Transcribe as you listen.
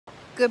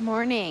Good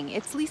morning.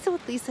 It's Lisa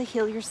with Lisa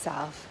Heal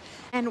Yourself.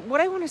 And what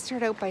I want to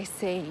start out by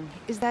saying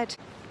is that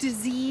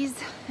disease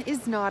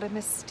is not a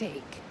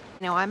mistake.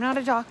 Now, I'm not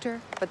a doctor,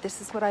 but this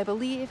is what I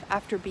believe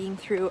after being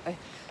through a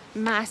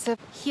massive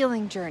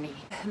healing journey.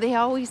 They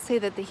always say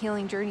that the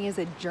healing journey is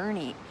a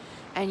journey,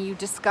 and you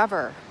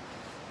discover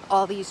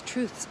all these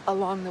truths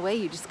along the way.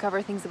 You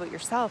discover things about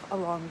yourself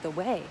along the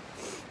way.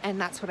 And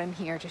that's what I'm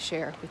here to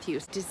share with you.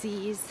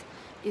 Disease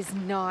is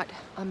not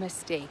a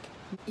mistake.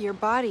 Your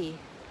body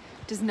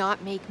does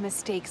not make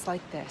mistakes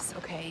like this,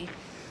 okay?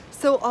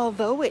 So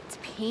although it's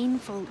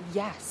painful,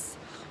 yes.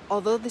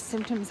 Although the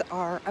symptoms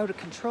are out of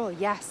control,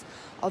 yes.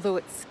 Although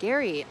it's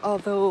scary,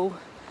 although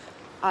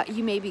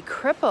you may be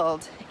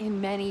crippled in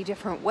many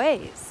different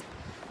ways,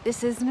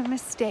 this isn't a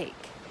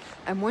mistake.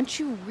 And once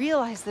you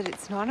realize that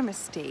it's not a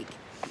mistake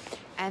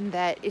and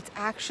that it's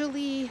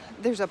actually,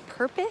 there's a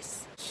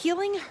purpose,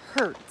 healing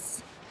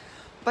hurts,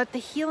 but the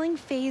healing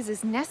phase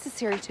is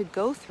necessary to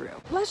go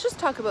through. Let's just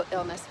talk about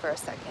illness for a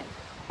second.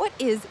 What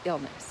is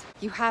illness?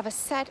 You have a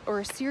set or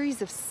a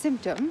series of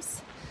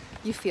symptoms.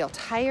 You feel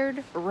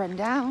tired, run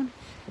down,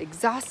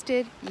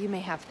 exhausted. You may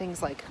have things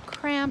like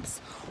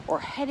cramps or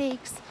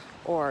headaches,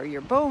 or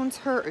your bones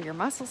hurt, or your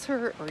muscles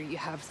hurt, or you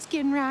have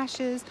skin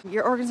rashes,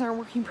 your organs aren't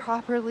working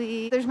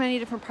properly. There's many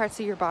different parts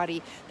of your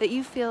body that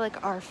you feel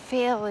like are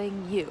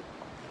failing you.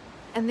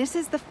 And this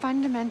is the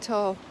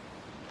fundamental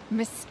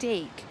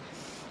mistake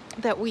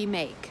that we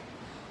make.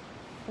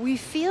 We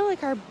feel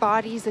like our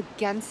body's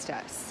against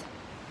us,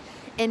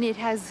 and it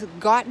has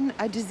gotten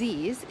a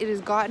disease, it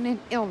has gotten an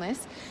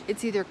illness,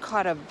 it's either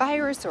caught a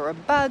virus or a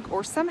bug,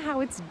 or somehow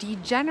it's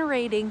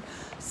degenerating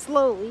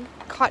slowly,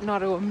 caught an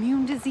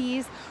autoimmune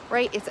disease,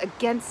 right? It's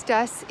against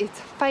us, it's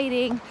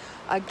fighting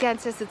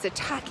against us, it's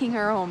attacking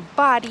our own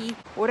body.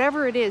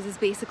 Whatever it is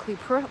basically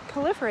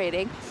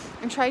proliferating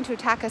and trying to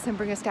attack us and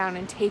bring us down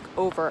and take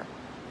over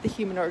the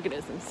human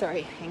organism.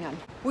 Sorry, hang on.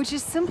 Which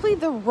is simply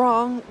the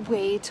wrong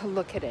way to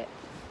look at it.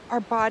 Our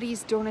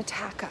bodies don't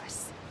attack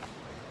us,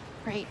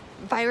 right?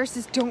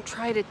 Viruses don't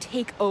try to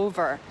take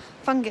over.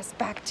 Fungus,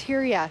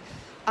 bacteria,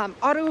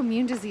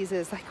 autoimmune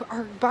diseases, like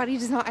our body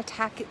does not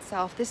attack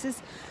itself. This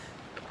is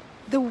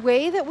the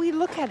way that we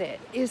look at it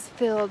is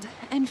filled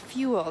and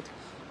fueled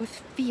with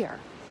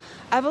fear.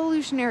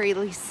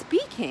 Evolutionarily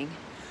speaking,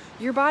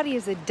 your body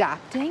is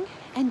adapting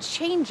and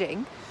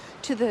changing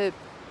to the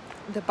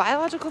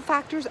biological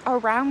factors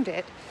around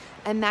it,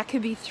 and that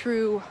could be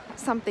through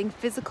something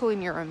physical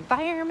in your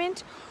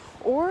environment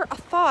or a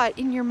thought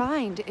in your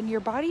mind, and your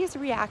body is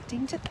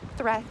reacting to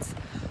threats.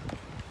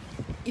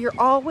 You're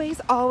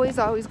always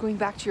going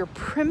back to your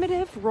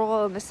primitive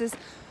role, and this is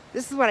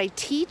what I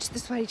teach.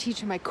 This is what I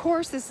teach in my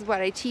course. This is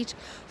what I teach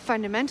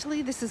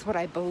fundamentally. This is what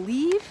I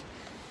believe,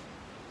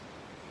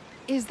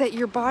 is that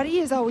your body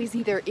is always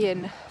either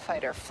in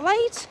fight or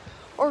flight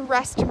or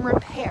rest and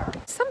repair.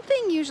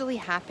 Something usually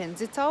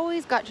happens. It's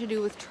always got to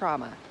do with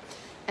trauma,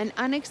 an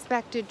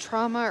unexpected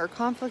trauma or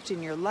conflict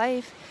in your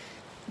life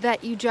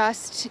that you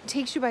just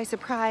takes you by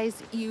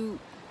surprise.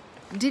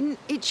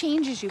 It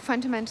changes you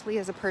fundamentally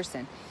as a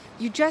person.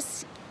 You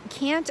just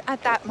can't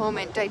at that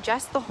moment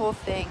digest the whole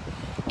thing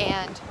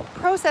and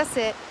process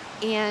it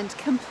and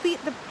complete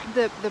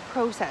the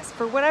process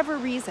for whatever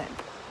reason.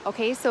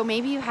 Okay, so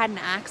maybe you had an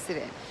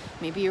accident,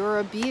 maybe you were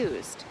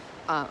abused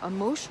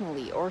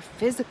emotionally or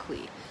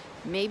physically,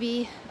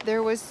 maybe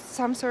there was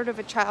some sort of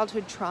a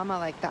childhood trauma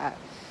like that.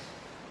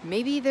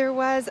 Maybe there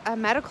was a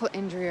medical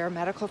injury or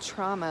medical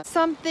trauma.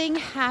 Something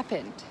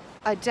happened,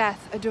 a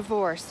death, a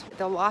divorce,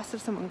 the loss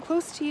of someone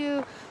close to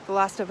you, the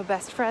loss of a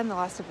best friend, the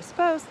loss of a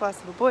spouse, the loss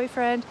of a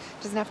boyfriend.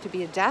 It doesn't have to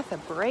be a death, a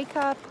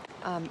breakup,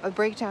 a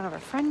breakdown of a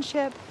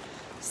friendship.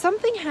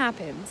 Something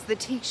happens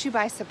that takes you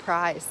by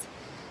surprise.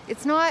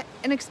 It's not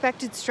an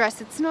expected stress.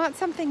 It's not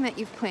something that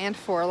you've planned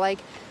for.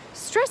 Like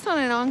stress on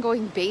an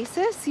ongoing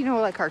basis,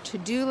 like our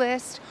to-do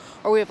list,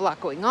 or we have a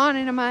lot going on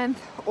in a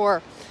month,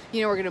 or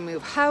we're going to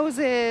move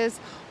houses,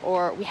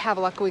 or we have a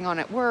lot going on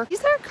at work.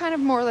 These are kind of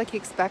more like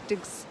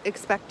expected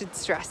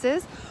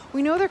stresses.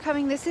 We know they're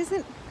coming. This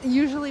isn't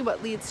usually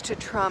what leads to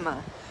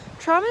trauma.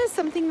 Trauma is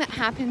something that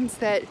happens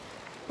that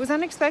was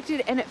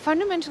unexpected, and it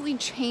fundamentally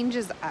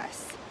changes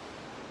us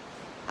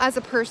as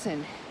a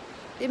person.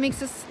 It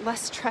makes us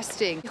less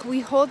trusting. We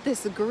hold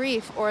this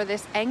grief or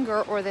this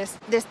anger or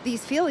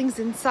these feelings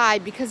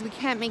inside because we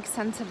can't make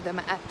sense of them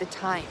at the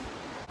time.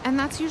 And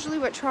that's usually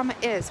what trauma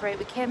is, right?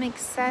 We can't make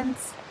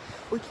sense.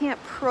 We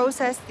can't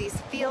process these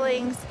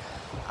feelings.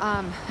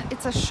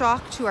 It's a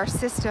shock to our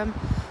system.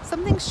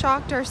 Something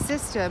shocked our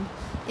system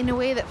in a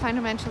way that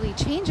fundamentally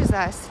changes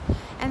us,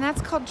 and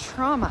that's called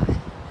trauma.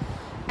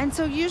 And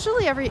so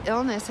usually every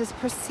illness is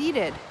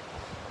preceded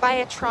by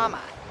a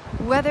trauma,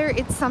 whether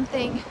it's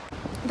something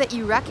that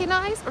you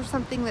recognize or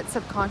something that's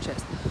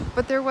subconscious.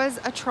 But there was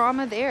a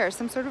trauma there,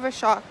 some sort of a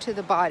shock to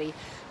the body,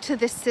 to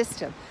the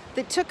system,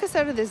 that took us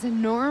out of this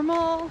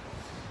normal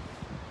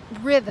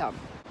rhythm.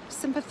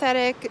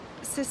 Sympathetic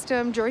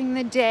system during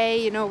the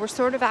day, we're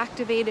sort of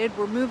activated,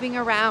 we're moving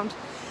around,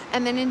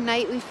 and then at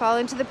night we fall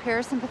into the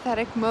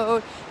parasympathetic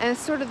mode, and it's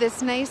sort of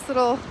this nice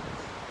little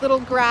little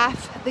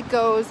graph that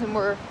goes, and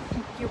we're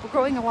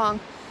going along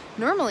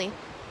normally.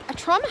 A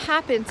trauma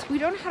happens, we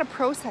don't know how to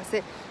process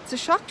it. It's a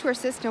shock to our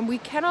system. We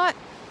cannot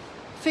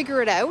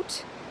figure it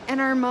out, and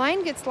our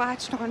mind gets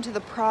latched onto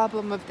the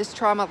problem of this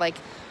trauma, like,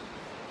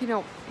 you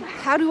know,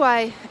 how am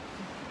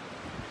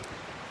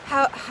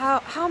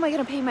I going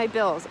to pay my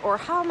bills, or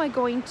how am I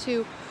going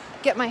to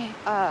get my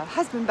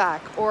husband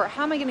back, or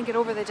how am I going to get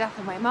over the death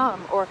of my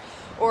mom, or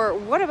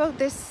what about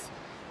this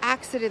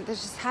accident that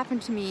just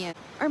happened to me?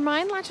 Our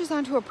mind latches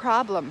onto a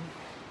problem.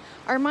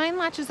 Our mind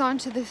latches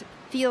onto the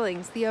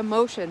feelings, the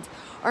emotions.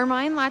 Our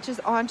mind latches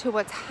onto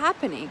what's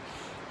happening,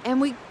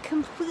 and we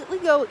completely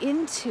go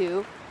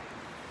into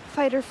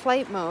fight or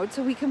flight mode.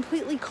 So we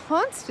completely,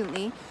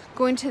 constantly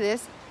go into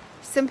this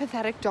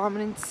sympathetic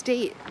dominant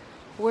state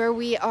where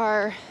we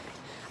are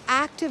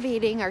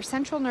activating our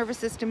central nervous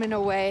system in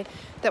a way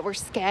that we're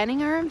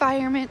scanning our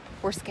environment,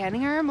 we're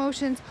scanning our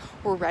emotions,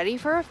 we're ready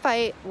for a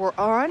fight, we're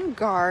on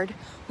guard,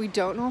 we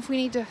don't know if we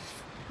need to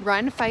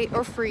run, fight,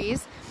 or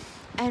freeze,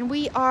 and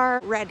we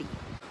are ready.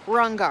 We're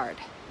on guard.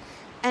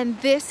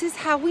 And this is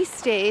how we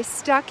stay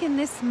stuck in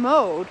this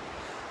mode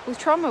with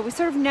trauma. We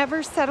sort of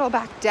never settle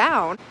back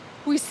down.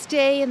 We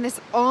stay in this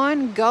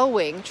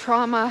ongoing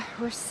trauma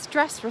or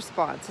stress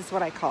response is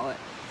what I call it.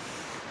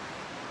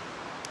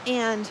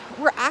 And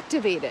we're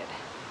activated,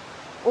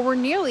 or we're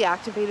nearly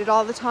activated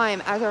all the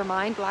time as our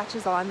mind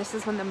latches on. This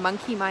is when the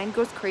monkey mind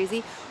goes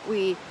crazy.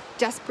 We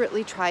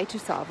desperately try to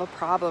solve a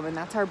problem, and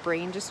that's our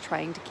brain just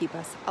trying to keep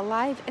us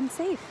alive and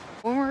safe.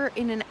 When we're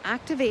in an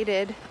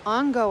activated,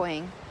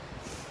 ongoing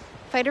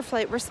fight or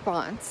flight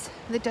response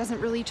that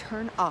doesn't really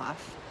turn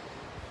off,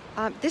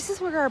 this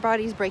is where our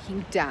body's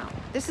breaking down.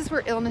 This is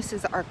where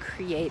illnesses are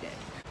created.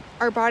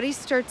 Our body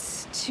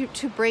starts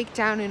to break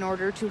down in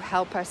order to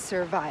help us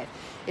survive.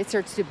 It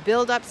starts to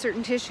build up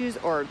certain tissues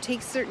or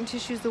take certain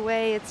tissues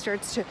away. It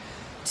starts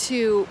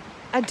to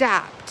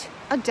adapt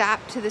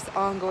to this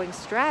ongoing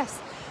stress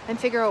and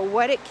figure out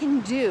what it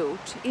can do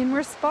in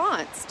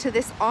response to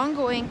this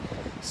ongoing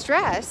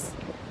stress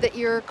that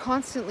you're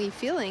constantly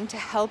feeling to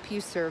help you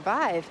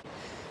survive.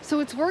 So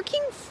it's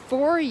working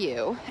for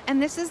you,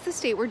 and this is the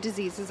state where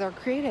diseases are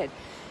created.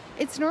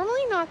 It's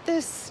normally not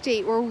the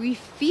state where we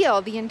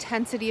feel the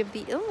intensity of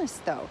the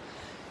illness, though.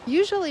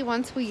 Usually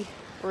once we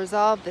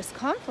resolve this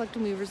conflict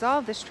and we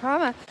resolve this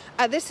trauma,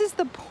 this is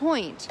the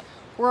point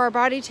where our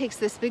body takes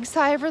this big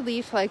sigh of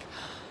relief, like,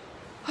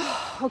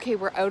 oh, okay,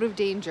 we're out of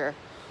danger.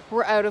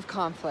 We're out of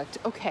conflict.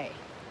 Okay.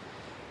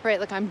 Right,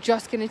 like I'm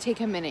just gonna take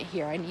a minute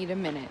here. I need a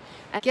minute.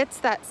 And gets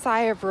that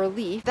sigh of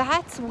relief.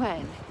 That's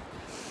when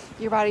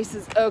your body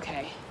says,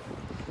 okay,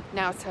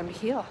 now it's time to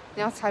heal.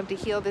 Now it's time to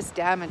heal this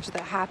damage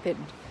that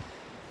happened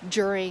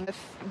during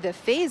the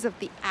phase of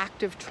the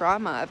active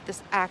trauma, of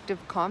this active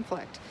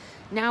conflict.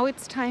 Now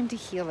it's time to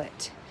heal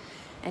it.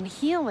 And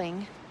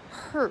healing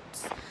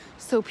hurts.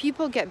 So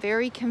people get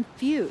very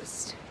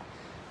confused,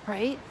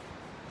 right?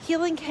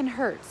 Healing can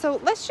hurt. So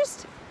let's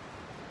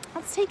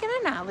take an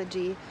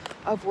analogy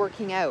of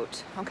working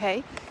out,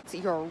 okay? So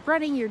you're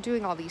running, you're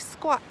doing all these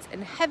squats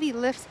and heavy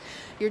lifts,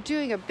 you're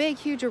doing a big,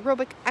 huge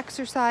aerobic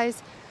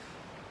exercise.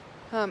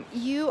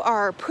 You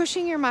are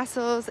pushing your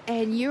muscles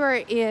and you are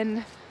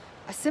in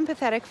a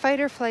sympathetic fight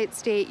or flight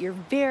state. You're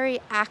very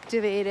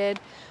activated,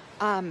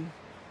 and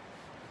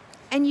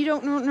you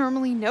don't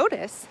normally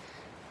notice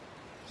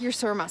your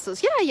sore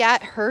muscles. Yeah,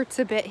 it hurts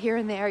a bit here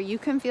and there. You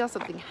can feel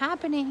something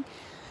happening,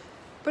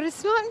 but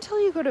it's not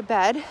until you go to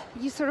bed,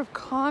 you sort of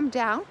calm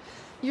down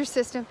your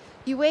system.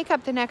 You wake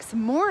up the next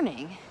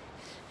morning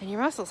and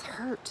your muscles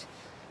hurt.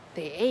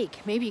 They ache.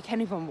 Maybe you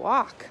can't even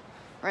walk,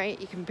 right?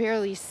 You can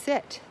barely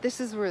sit.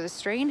 This is where the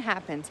strain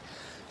happens.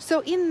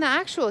 So in the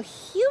actual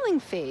healing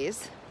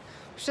phase,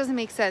 which doesn't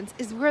make sense,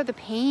 is where the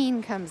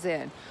pain comes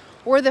in,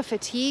 or the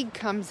fatigue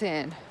comes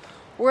in,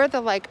 or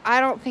the like, I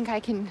don't think I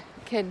can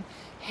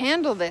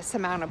handle this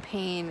amount of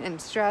pain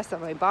and stress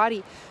on my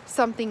body.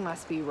 Something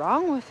must be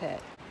wrong with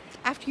it.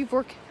 After you've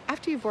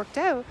worked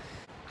out,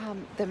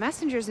 the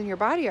messengers in your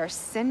body are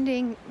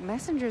sending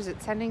messengers.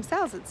 It's sending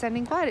cells, it's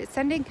sending blood, it's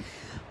sending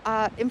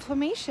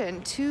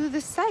inflammation to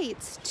the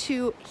sites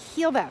to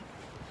heal them.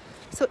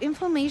 So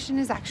inflammation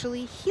is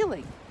actually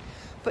healing.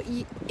 But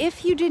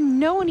if you didn't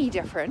know any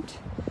different,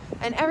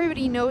 and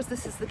everybody knows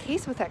this is the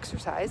case with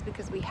exercise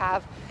because we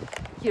have,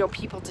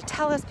 people to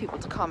tell us, people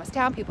to calm us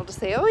down, people to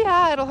say, oh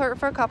yeah, it'll hurt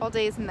for a couple of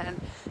days and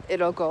then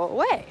it'll go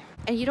away.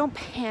 And you don't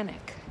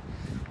panic.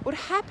 What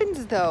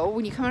happens though,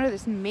 when you come out of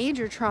this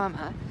major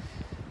trauma,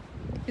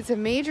 it's a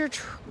major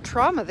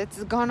trauma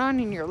that's gone on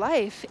in your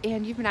life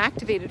and you've been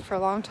activated for a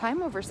long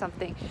time over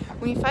something.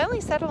 When you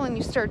finally settle and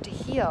you start to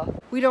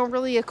heal, we don't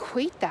really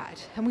equate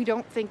that. And we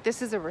don't think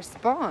this is a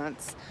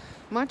response,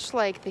 much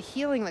like the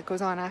healing that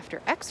goes on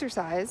after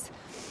exercise.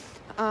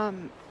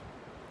 And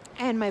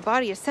my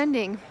body is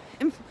sending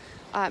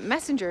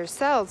messengers,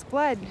 cells,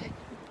 blood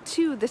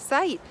to the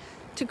site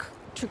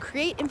to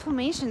create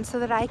inflammation so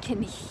that I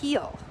can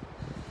heal.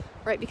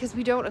 Right? Because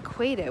we don't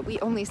equate it. We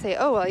only say,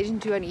 oh, well, I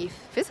didn't do any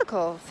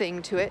physical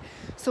thing to it,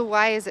 so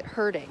why is it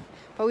hurting?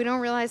 but we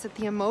don't realize that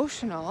the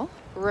emotional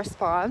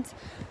response,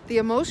 the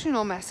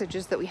emotional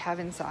messages that we have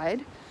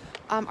inside,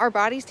 our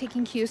body's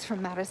taking cues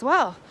from that as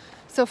well.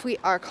 So if we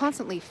are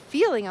constantly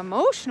feeling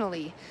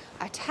emotionally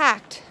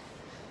attacked,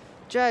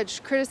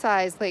 judged,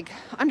 criticized, like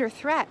under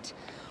threat,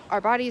 our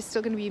body is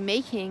still going to be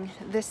making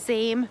the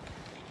same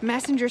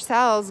messenger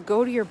cells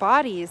go to your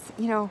bodies,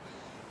 you know,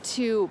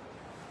 to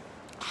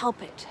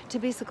help it, to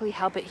basically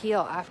help it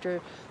heal after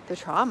the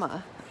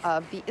trauma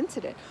of the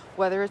incident,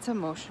 whether it's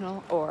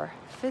emotional or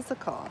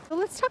physical. So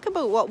let's talk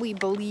about what we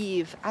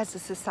believe as a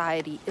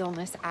society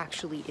illness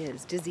actually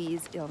is,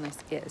 disease, illness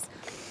is.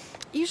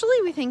 Usually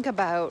we think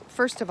about,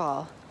 first of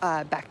all,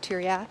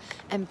 bacteria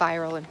and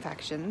viral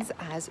infections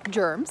as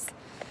germs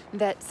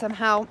that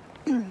somehow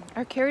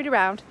are carried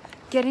around,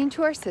 get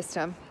into our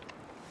system,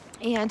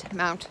 and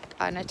mount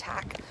an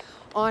attack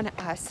on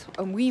us,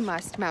 and we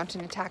must mount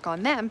an attack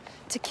on them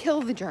to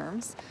kill the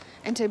germs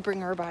and to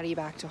bring our body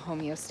back to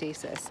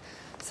homeostasis.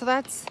 So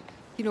that's,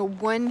 you know,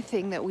 one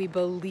thing that we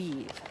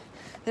believe.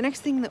 The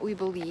next thing that we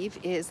believe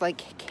is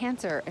like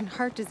cancer and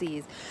heart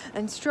disease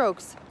and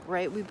strokes,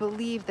 right? We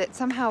believe that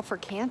somehow for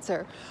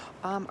cancer,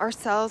 our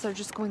cells are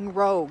just going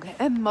rogue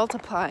and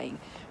multiplying,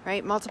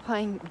 right?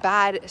 Multiplying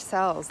bad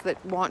cells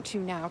that want to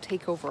now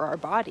take over our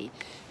body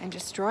and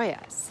destroy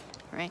us,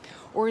 right?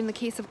 Or in the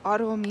case of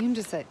autoimmune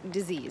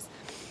disease,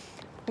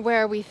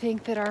 where we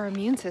think that our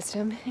immune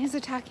system is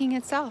attacking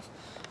itself.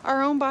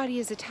 Our own body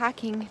is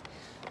attacking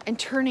and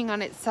turning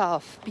on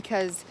itself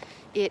because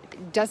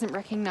it doesn't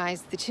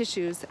recognize the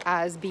tissues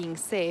as being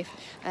safe,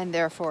 and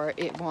therefore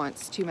it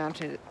wants to mount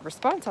a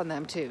response on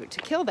them to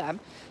kill them,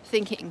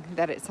 thinking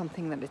that it's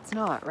something that it's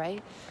not,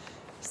 right?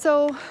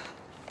 So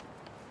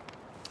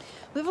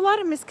we have a lot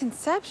of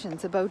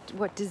misconceptions about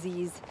what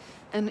disease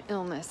and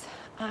illness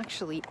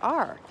actually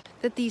are.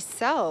 That these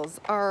cells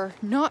are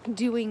not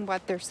doing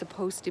what they're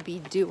supposed to be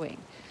doing,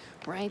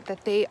 right?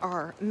 That they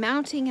are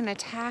mounting an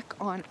attack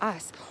on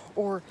us,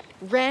 or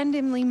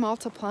randomly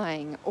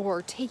multiplying,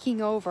 or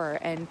taking over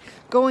and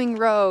going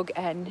rogue,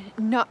 and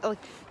not like,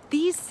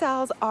 these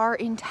cells are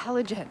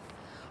intelligent.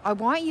 I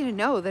want you to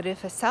know that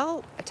if a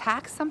cell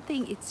attacks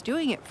something, it's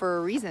doing it for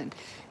a reason.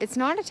 It's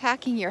not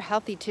attacking your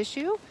healthy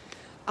tissue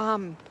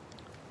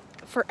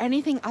for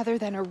anything other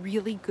than a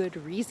really good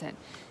reason.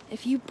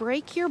 If you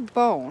break your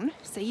bone,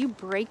 say you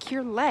break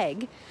your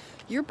leg,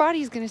 your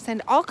body's going to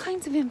send all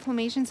kinds of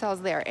inflammation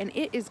cells there, and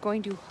it is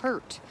going to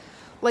hurt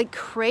like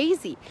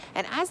crazy.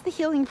 And as the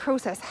healing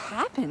process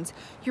happens,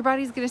 your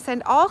body's going to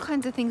send all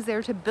kinds of things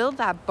there to build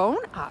that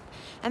bone up,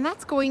 and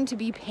that's going to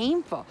be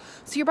painful.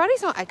 So your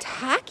body's not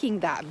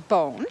attacking that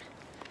bone,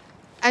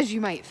 as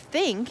you might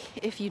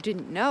think if you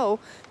didn't know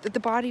that the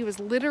body was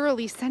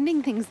literally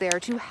sending things there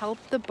to help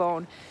the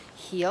bone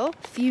heal,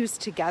 fuse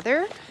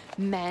together,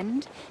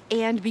 mend,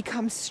 and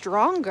become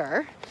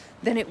stronger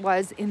than it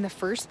was in the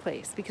first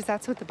place, because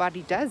that's what the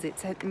body does.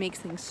 It makes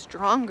things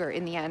stronger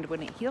in the end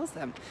when it heals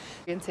them.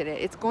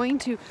 It's going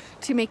to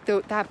make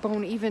that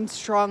bone even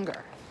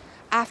stronger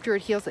after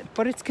it heals it,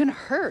 but it's going to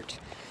hurt.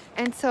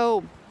 And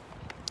so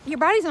your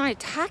body's not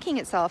attacking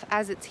itself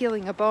as it's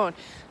healing a bone,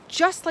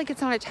 just like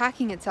it's not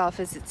attacking itself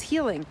as it's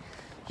healing,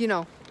 you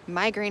know,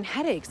 migraine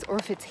headaches, or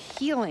if it's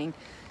healing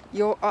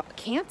your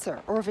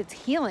cancer, or if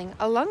it's healing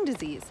a lung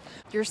disease.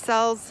 Your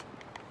cells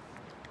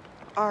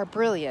are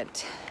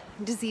brilliant.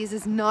 Disease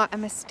is not a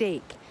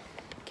mistake.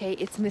 Okay,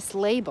 it's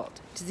mislabeled.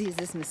 Disease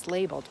is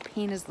mislabeled.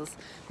 Pain is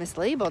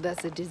mislabeled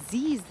as a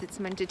disease that's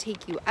meant to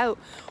take you out,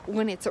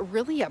 when it's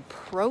really a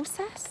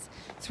process.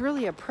 It's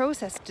really a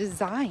process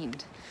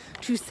designed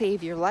to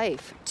save your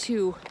life,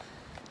 to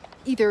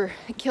either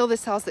kill the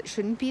cells that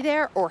shouldn't be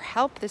there or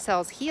help the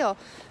cells heal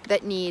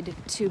that need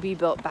to be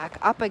built back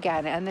up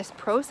again. And this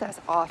process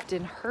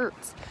often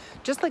hurts.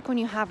 Just like when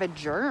you have a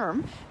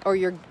germ or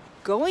you're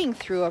going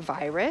through a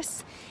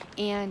virus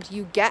and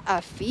you get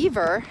a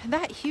fever,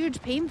 that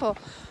huge painful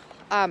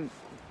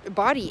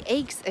body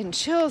aches and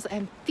chills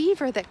and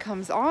fever that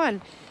comes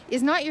on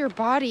is not your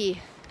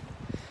body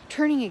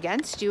turning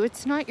against you.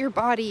 It's not your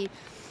body's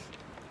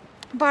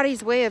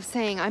way of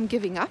saying, I'm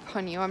giving up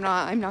on you. I'm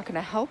not going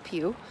to help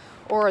you.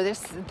 Or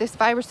this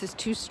virus is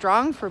too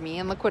strong for me,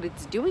 and look what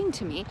it's doing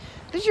to me.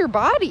 This is your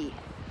body.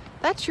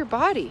 That's your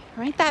body,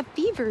 right? That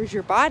fever is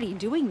your body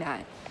doing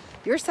that.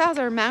 Your cells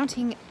are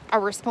mounting a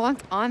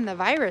response on the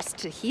virus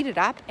to heat it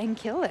up and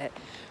kill it,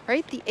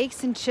 right? The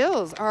aches and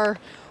chills are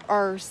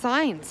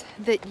signs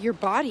that your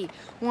body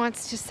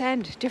wants to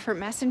send different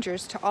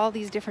messengers to all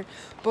these different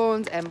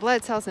bones and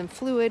blood cells and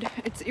fluid.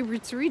 It's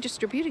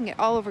redistributing it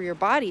all over your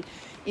body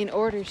in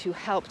order to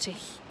help to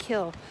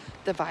kill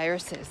the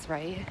viruses,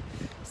 right?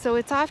 So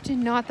it's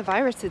often not the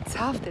virus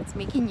itself that's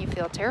making you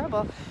feel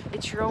terrible.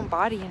 It's your own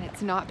body, and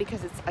it's not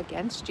because it's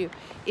against you.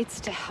 It's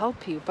to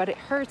help you, but it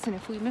hurts. And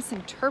if we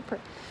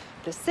misinterpret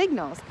the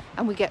signals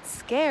and we get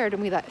scared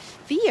and we let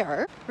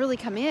fear really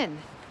come in,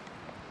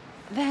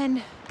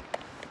 then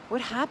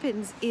what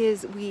happens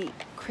is we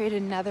create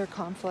another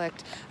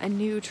conflict, a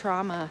new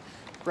trauma,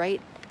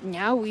 right?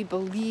 now we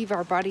believe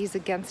our body's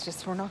against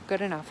us. We're not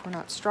good enough. We're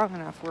not strong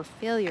enough. We're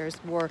failures.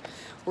 We're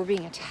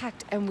being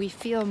attacked, and we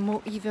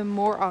feel even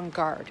more on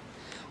guard.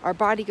 Our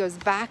body goes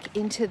back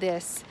into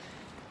this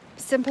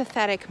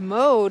sympathetic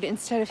mode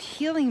instead of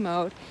healing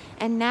mode,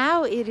 and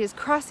now it is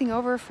crossing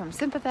over from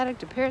sympathetic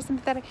to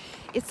parasympathetic.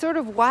 It's sort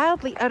of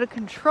wildly out of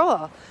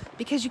control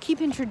because you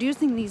keep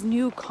introducing these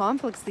new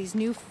conflicts, these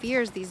new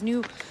fears, these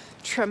new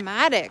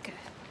traumatic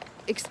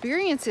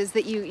experiences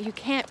that you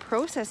can't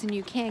process and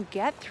you can't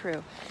get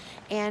through.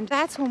 And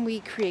that's when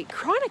we create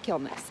chronic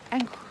illness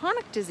and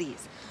chronic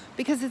disease,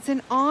 because it's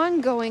an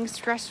ongoing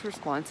stress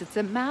response. It's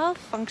a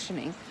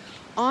malfunctioning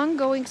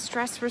ongoing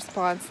stress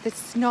response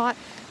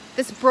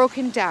that's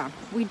broken down.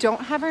 We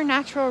don't have our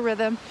natural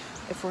rhythm.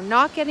 If we're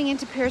not getting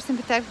into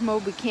parasympathetic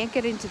mode, we can't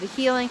get into the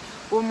healing.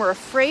 When we're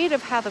afraid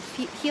of how the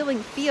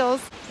healing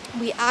feels,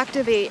 we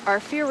activate our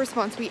fear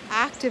response. We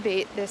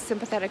activate this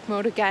sympathetic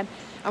mode again,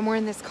 and we're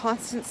in this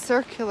constant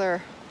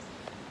circular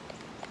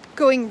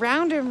going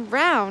round and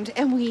round,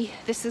 and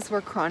this is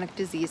where chronic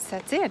disease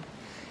sets in.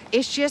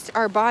 It's just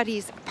our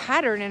body's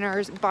pattern and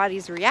our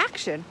body's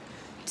reaction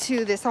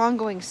to this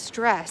ongoing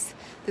stress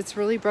that's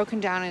really broken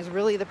down, is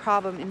really the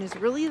problem, and is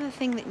really the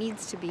thing that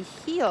needs to be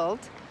healed,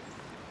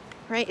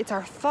 right? It's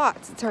our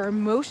thoughts, it's our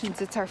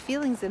emotions, it's our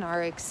feelings and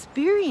our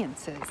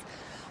experiences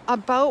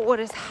about what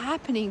is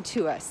happening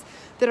to us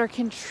that are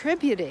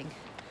contributing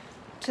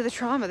to the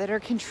trauma, that are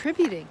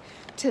contributing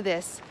to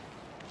this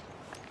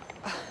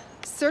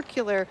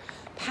circular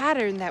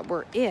pattern that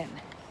we're in.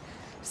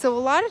 So a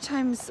lot of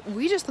times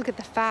we just look at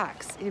the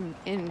facts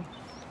in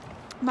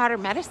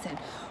modern medicine.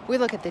 We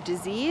look at the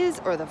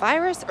disease or the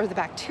virus or the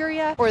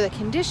bacteria or the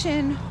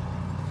condition,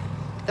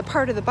 the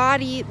part of the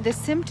body, the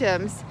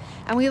symptoms,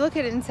 and we look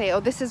at it and say, oh,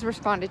 this has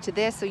responded to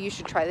this, so you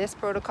should try this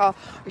protocol,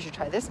 or you should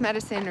try this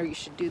medicine, or you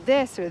should do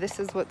this, or this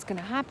is what's going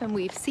to happen.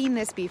 We've seen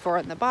this before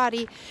in the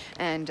body,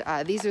 and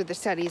these are the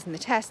studies and the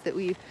tests that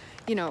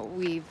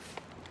we've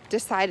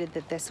decided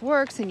that this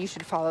works and you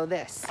should follow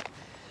this.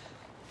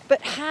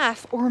 But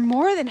half or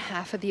more than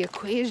half of the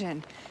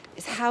equation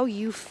is how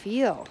you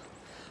feel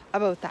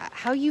about that,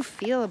 how you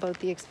feel about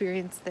the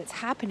experience that's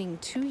happening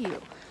to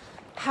you,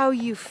 how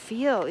you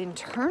feel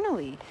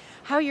internally,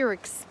 how you're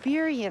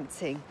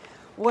experiencing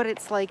what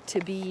it's like to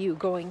be you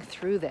going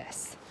through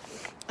this.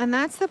 And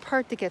that's the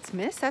part that gets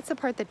missed. That's the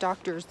part that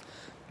doctors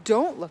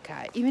don't look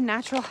at. Even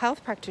natural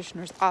health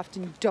practitioners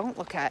often don't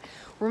look at.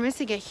 We're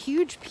missing a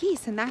huge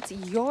piece, and that's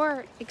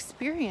your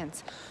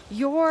experience,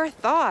 your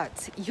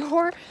thoughts,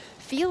 your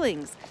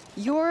feelings,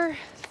 your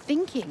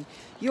thinking,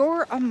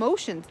 your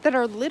emotions that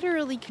are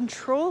literally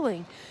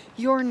controlling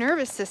your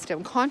nervous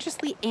system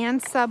consciously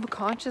and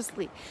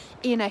subconsciously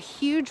in a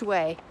huge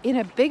way, in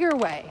a bigger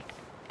way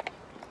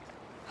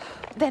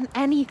than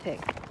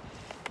anything.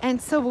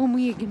 And so when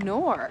we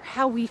ignore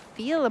how we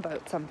feel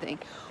about something,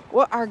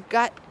 what our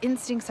gut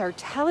instincts are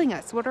telling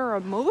us, what our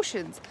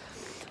emotions,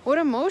 what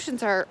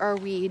emotions are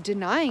we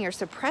denying or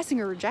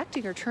suppressing or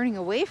rejecting or turning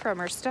away from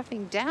or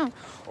stuffing down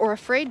or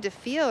afraid to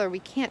feel, or we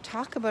can't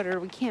talk about it, or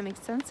we can't make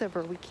sense of,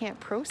 or we can't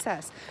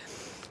process.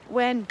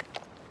 When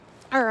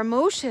our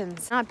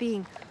emotions not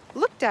being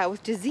looked at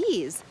with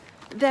disease,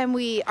 then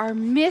we are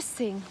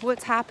missing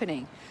what's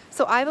happening.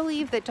 So I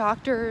believe that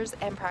doctors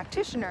and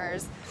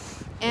practitioners,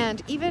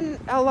 and even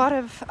a lot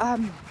of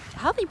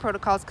healthy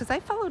protocols, because I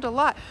followed a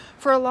lot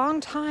for a long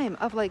time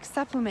of like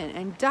supplement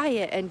and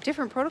diet and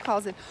different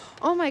protocols, and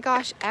oh my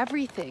gosh,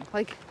 everything,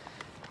 like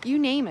you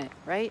name it,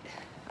 right?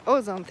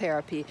 Ozone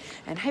therapy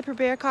and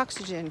hyperbaric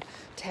oxygen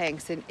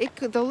tanks, and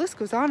the list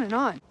goes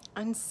on.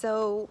 And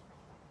so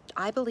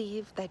I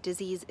believe that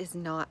disease is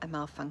not a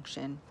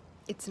malfunction.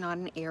 It's not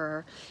an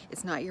error.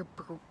 It's not your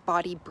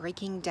body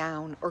breaking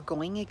down or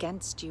going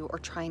against you or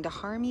trying to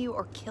harm you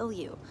or kill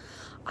you.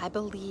 I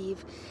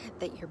believe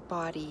that your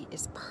body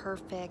is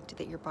perfect,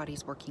 that your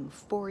body's working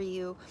for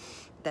you,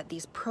 that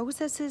these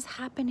processes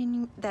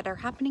that are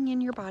happening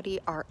in your body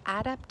are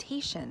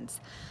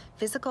adaptations,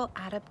 physical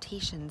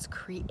adaptations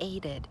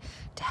created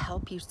to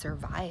help you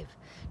survive,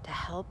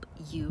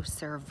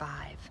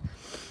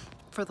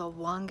 For the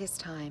longest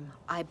time,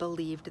 I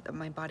believed that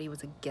my body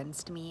was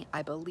against me.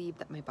 I believed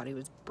that my body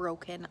was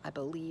broken. I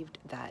believed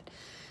that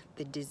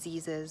the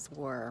diseases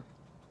were,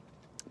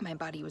 my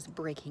body was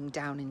breaking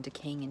down and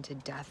decaying into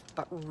death.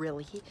 But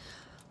really,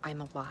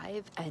 I'm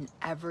alive, and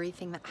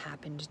everything that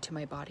happened to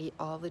my body,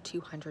 all the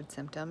 200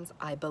 symptoms,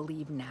 I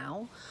believe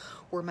now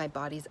were my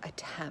body's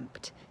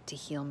attempt to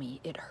heal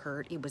me. It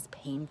hurt, it was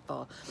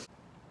painful.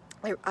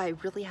 I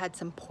really had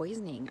some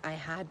poisoning. I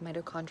had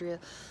mitochondrial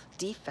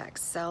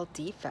defects, cell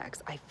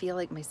defects. I feel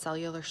like my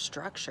cellular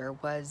structure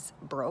was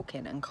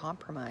broken and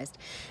compromised.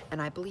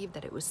 And I believe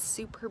that it was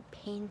super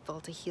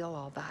painful to heal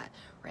all that,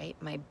 right?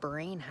 My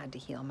brain had to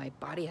heal, my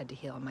body had to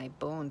heal, my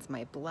bones,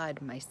 my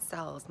blood, my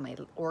cells, my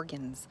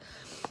organs,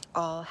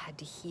 all had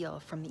to heal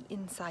from the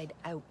inside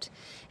out.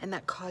 And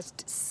that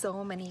caused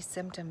so many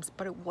symptoms,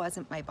 but it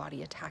wasn't my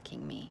body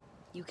attacking me.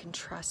 You can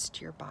trust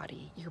your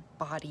body. Your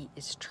body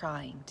is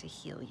trying to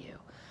heal you.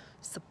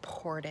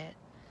 Support it,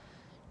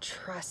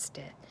 trust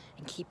it,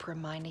 and keep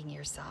reminding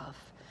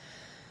yourself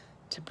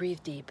to breathe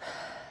deep,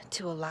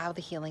 to allow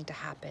the healing to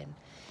happen,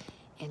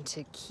 and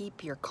to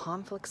keep your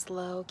conflicts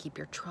low, keep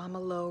your trauma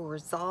low,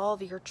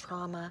 resolve your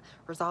trauma,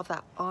 resolve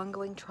that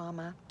ongoing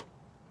trauma,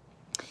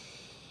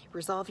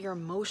 resolve your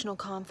emotional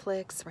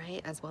conflicts,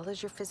 right? As well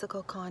as your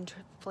physical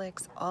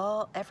conflicts,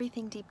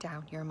 everything deep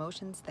down, your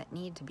emotions that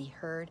need to be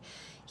heard,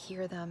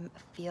 hear them,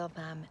 feel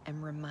them,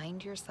 and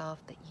remind yourself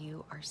that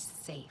you are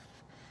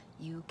safe.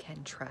 You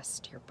can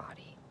trust your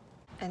body.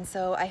 And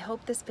so I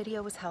hope this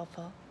video was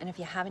helpful. And if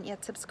you haven't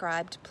yet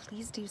subscribed,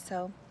 please do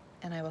so.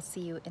 And I will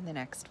see you in the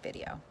next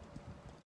video.